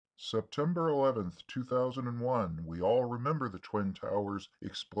September 11th, 2001. We all remember the Twin Towers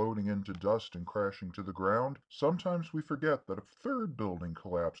exploding into dust and crashing to the ground. Sometimes we forget that a third building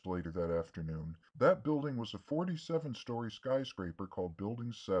collapsed later that afternoon. That building was a 47-story skyscraper called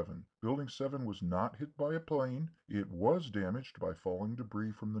Building 7. Building 7 was not hit by a plane. It was damaged by falling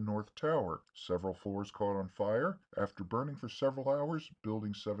debris from the North Tower. Several floors caught on fire. After burning for several hours,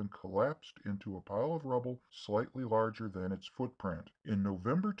 Building 7 collapsed into a pile of rubble slightly larger than its footprint. In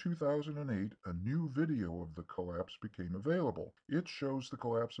November 2008, a new video of the collapse became available. It shows the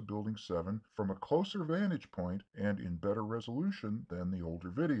collapse of Building 7 from a closer vantage point and in better resolution than the older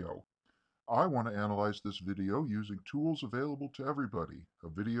video. I want to analyze this video using tools available to everybody: a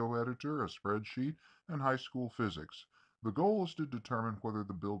video editor, a spreadsheet, and high school physics. The goal is to determine whether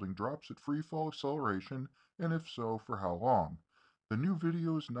the building drops at freefall acceleration, and if so, for how long. The new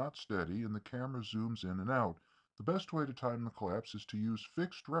video is not steady and the camera zooms in and out. The best way to time the collapse is to use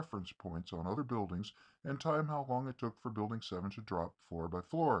fixed reference points on other buildings and time how long it took for Building 7 to drop floor by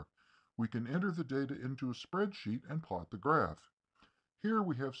floor. We can enter the data into a spreadsheet and plot the graph. Here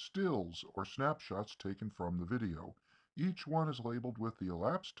we have stills or snapshots taken from the video. Each one is labeled with the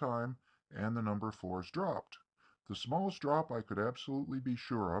elapsed time and the number of floors dropped. The smallest drop I could absolutely be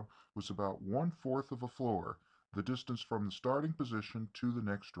sure of was about 1/4 of a floor, the distance from the starting position to the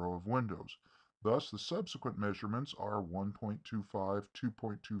next row of windows. Thus, the subsequent measurements are 1.25,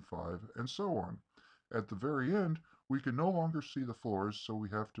 2.25, and so on. At the very end, we can no longer see the floors, so we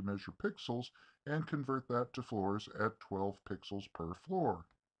have to measure pixels and convert that to floors at 12 pixels per floor.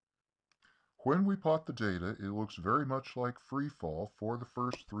 When we plot the data, it looks very much like free fall for the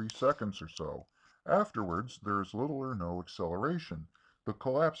first 3 seconds or so. Afterwards, there is little or no acceleration. The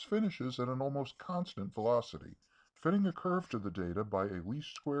collapse finishes at an almost constant velocity. Fitting a curve to the data by a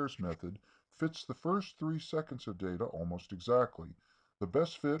least squares method fits the first 3 seconds of data almost exactly. The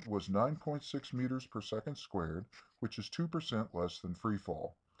best fit was 9.6 meters per second squared, which is 2% less than free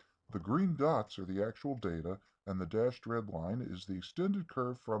fall. The green dots are the actual data, and the dashed red line is the extended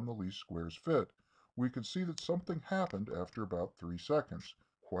curve from the least squares fit. We can see that something happened after about 3 seconds.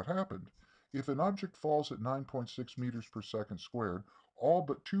 What happened? If an object falls at 9.6 meters per second squared, all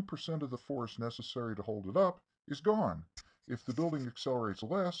but 2% of the force necessary to hold it up is gone. If the building accelerates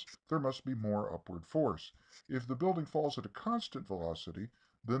less, there must be more upward force. If the building falls at a constant velocity,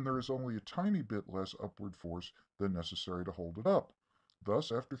 then there is only a tiny bit less upward force than necessary to hold it up.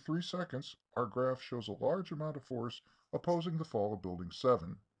 Thus, after 3 seconds, our graph shows a large amount of force opposing the fall of Building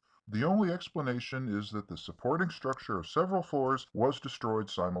 7. The only explanation is that the supporting structure of several floors was destroyed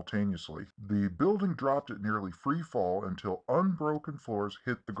simultaneously. The building dropped at nearly free fall until unbroken floors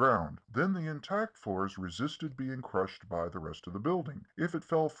hit the ground. Then the intact floors resisted being crushed by the rest of the building. If it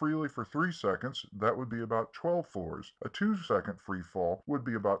fell freely for 3 seconds, that would be about 12 floors. A 2-second free fall would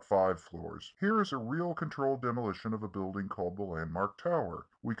be about 5 floors. Here is a real controlled demolition of a building called the Landmark Tower.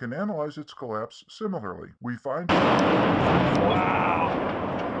 We can analyze its collapse similarly. We find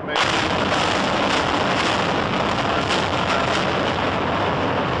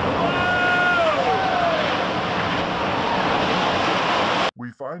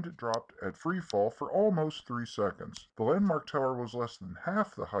it dropped at free fall for almost 3 seconds. The Landmark Tower was less than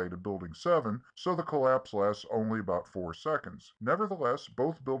half the height of Building 7, so the collapse lasts only about 4 seconds. Nevertheless,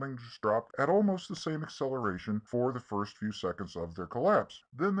 both buildings dropped at almost the same acceleration for the first few seconds of their collapse.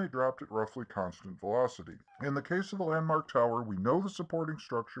 Then they dropped at roughly constant velocity. In the case of the Landmark Tower, we know the supporting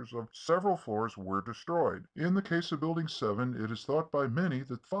structures of several floors were destroyed. In the case of Building 7, it is thought by many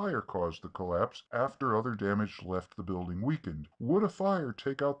that fire caused the collapse after other damage left the building weakened. Would a fire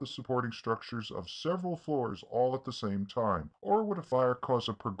take out the supporting structures of several floors all at the same time? Or would a fire cause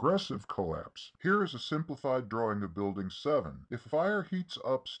a progressive collapse? Here is a simplified drawing of Building 7. If fire heats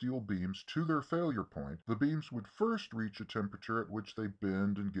up steel beams to their failure point, the beams would first reach a temperature at which they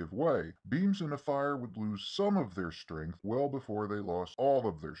bend and give way. Beams in a fire would lose some of their strength well before they lost all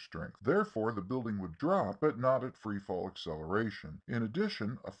of their strength. Therefore, the building would drop, but not at freefall acceleration. In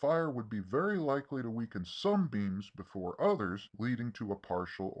addition, a fire would be very likely to weaken some beams before others, leading to a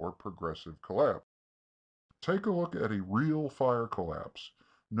partial or progressive collapse. Take a look at a real fire collapse.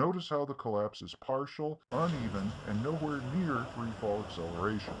 Notice how the collapse is partial, uneven, and nowhere near freefall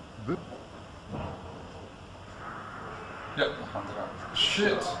acceleration. Ja,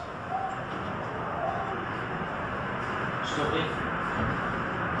 shit. Sorry.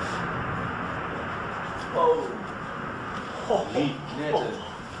 Oh. Niet netten.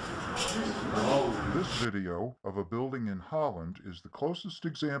 This video of a building in Holland is the closest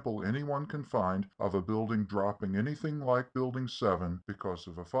example anyone can find of a building dropping anything like Building 7 because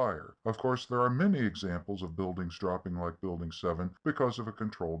of a fire. Of course, there are many examples of buildings dropping like Building 7 because of a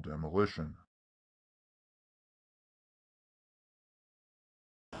controlled demolition.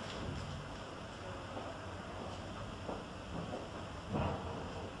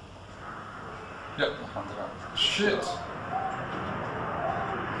 Yep, we found it out. Shit!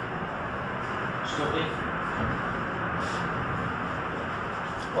 Stop it.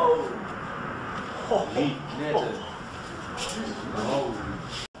 Oh. Niet net. Oh.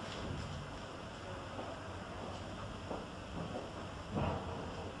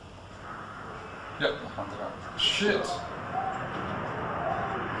 Yep, we found it out. Shit!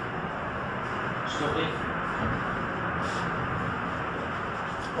 Stop it.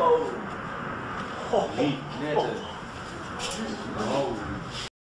 Oh. Niet net. Oh.